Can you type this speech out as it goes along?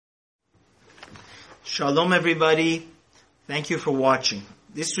Shalom everybody. Thank you for watching.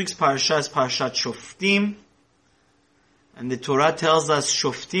 This week's parasha is Parasha Shoftim. And the Torah tells us,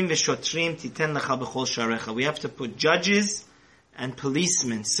 Shoftim Be titen lecha b'chol sharecha. We have to put judges and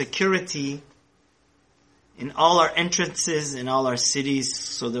policemen, security, in all our entrances, in all our cities,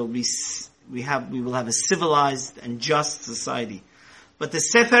 so there will be, we will have a civilized and just society. But the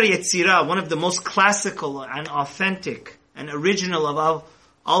Sefer Yetzirah, one of the most classical and authentic and original of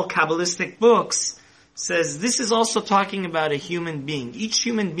all Kabbalistic books, says this is also talking about a human being. Each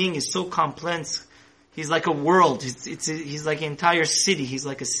human being is so complex. He's like a world. He's like an entire city. He's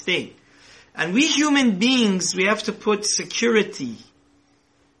like a state. And we human beings, we have to put security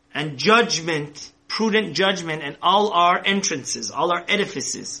and judgment, prudent judgment, in all our entrances, all our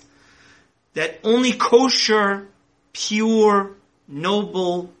edifices. That only kosher, pure,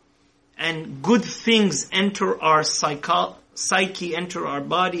 noble, and good things enter our psyche, enter our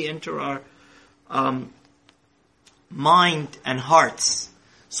body, enter our mind and hearts.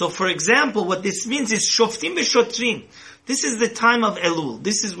 So, for example, what this means is Shoftim Be. This is the time of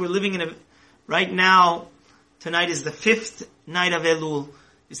Elul. We're living in right now, tonight is the 5th night of Elul.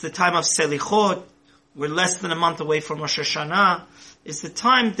 It's the time of Selichot. We're less than a month away from Rosh Hashanah. It's the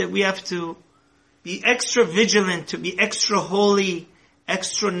time that we have to be extra vigilant, to be extra holy,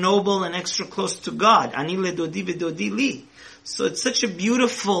 extra noble, and extra close to God. Ani ledodi v'dodi li. So it's such a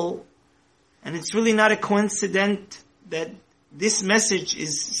beautiful, and it's really not a coincidence that this message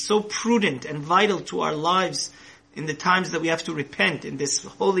is so prudent and vital to our lives in the times that we have to repent in this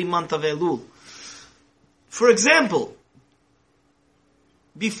holy month of Elul. For example,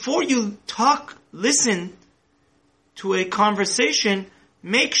 before you listen to a conversation,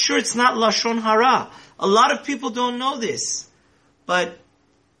 make sure it's not Lashon Hara. A lot of people don't know this, but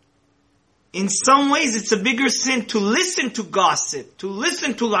in some ways it's a bigger sin to listen to gossip, to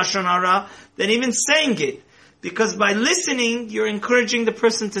listen to Lashon Hara, than even saying it. Because by listening, you're encouraging the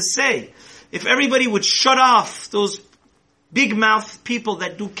person to say. If everybody would shut off those big mouth people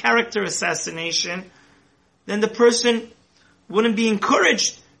that do character assassination, then the person wouldn't be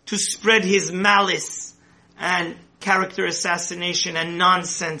encouraged to spread his malice and character assassination and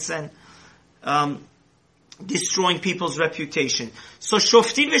nonsense and destroying people's reputation. So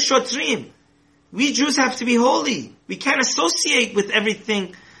Shoftim Be. We Jews have to be holy. We can't associate with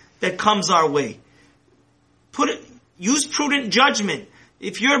everything that comes our way. Use prudent judgment.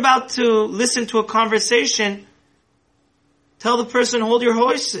 If you're about to listen to a conversation, tell the person, hold your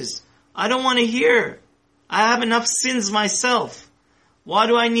horses. I don't want to hear. I have enough sins myself. Why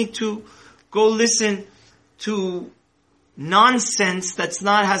do I need to go listen to nonsense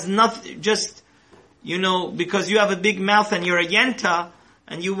has nothing, just, because you have a big mouth and you're a yenta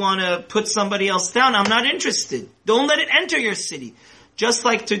and you want to put somebody else down? I'm not interested. Don't let it enter your city. Just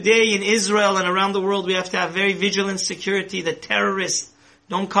like today in Israel and around the world, we have to have very vigilant security that terrorists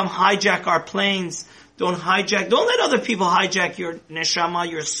don't come hijack our planes. Don't let other people hijack your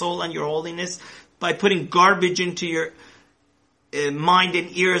neshama, your soul, and your holiness by putting garbage into your mind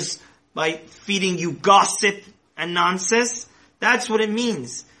and ears, by feeding you gossip and nonsense. That's what it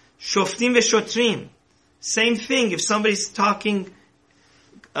means. Shoftim Be. Same thing. If somebody's talking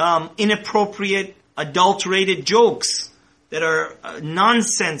inappropriate, adulterated jokes that are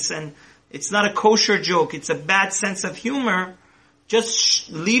nonsense, and it's not a kosher joke, it's a bad sense of humor, just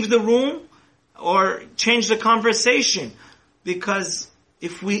leave the room or change the conversation. Because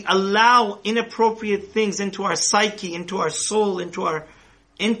if we allow inappropriate things into our psyche, into our soul, into our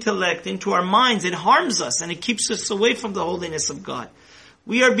intellect, into our minds, it harms us and it keeps us away from the holiness of God.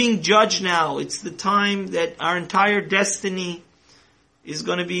 We are being judged now. It's the time that our entire destiny is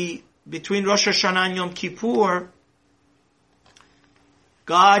going to be between Rosh Hashanah and Yom Kippur.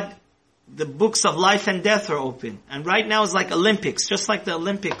 God, the books of life and death are open. And right now is like Olympics. Just like the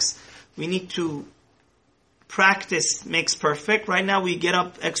Olympics, we need to practice makes perfect. Right now we get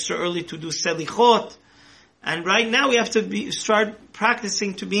up extra early to do Selichot. And right now we have to start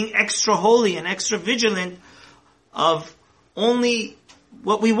practicing to being extra holy and extra vigilant of only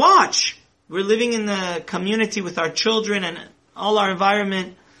what we watch. We're living in the community with our children and all our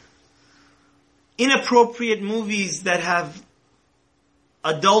environment. Inappropriate movies that have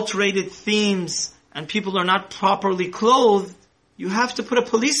adulterated themes and people are not properly clothed, you have to put a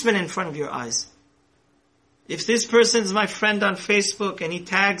policeman in front of your eyes. If this person is my friend on Facebook and he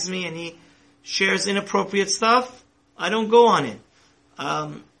tags me and he shares inappropriate stuff, I don't go on it.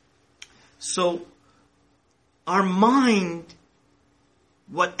 So our mind,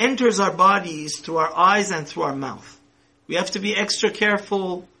 what enters our body is through our eyes and through our mouth. We have to be extra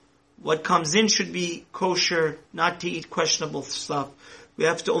careful. What comes in should be kosher, not to eat questionable stuff. We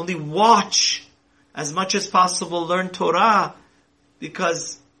have to only watch as much as possible learn Torah,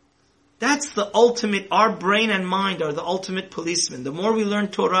 because that's the ultimate, our brain and mind are the ultimate policemen. The more we learn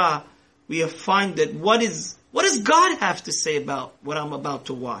Torah, we find that what does God have to say about what I'm about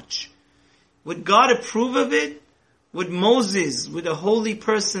to watch? Would God approve of it? Would Moses, would a holy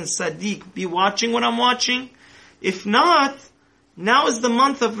person, Sadiq, be watching what I'm watching? If not, now is the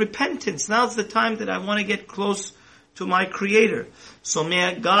month of repentance. Now is the time that I want to get close to my Creator. So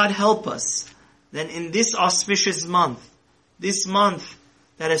may God help us that in this auspicious month, this month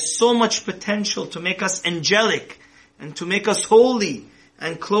that has so much potential to make us angelic and to make us holy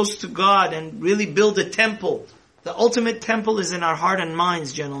and close to God and really build a temple. The ultimate temple is in our heart and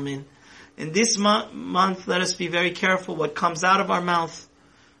minds, gentlemen. In this month, let us be very careful what comes out of our mouth.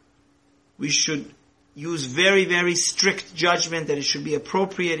 We should use very, very strict judgment that it should be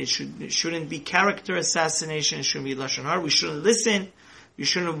appropriate. It shouldn't be character assassination. It shouldn't be lashon hara. We shouldn't listen. We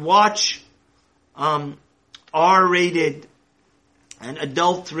shouldn't watch R-rated and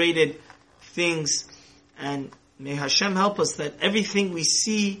adult-rated things. And may Hashem help us that everything we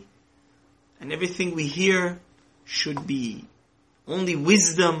see and everything we hear should be only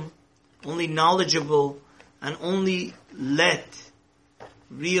wisdom, only knowledgeable, and only let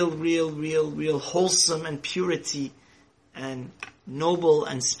real wholesome and purity and noble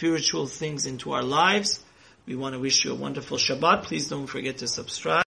and spiritual things into our lives. We want to wish you a wonderful Shabbat. Please don't forget to subscribe.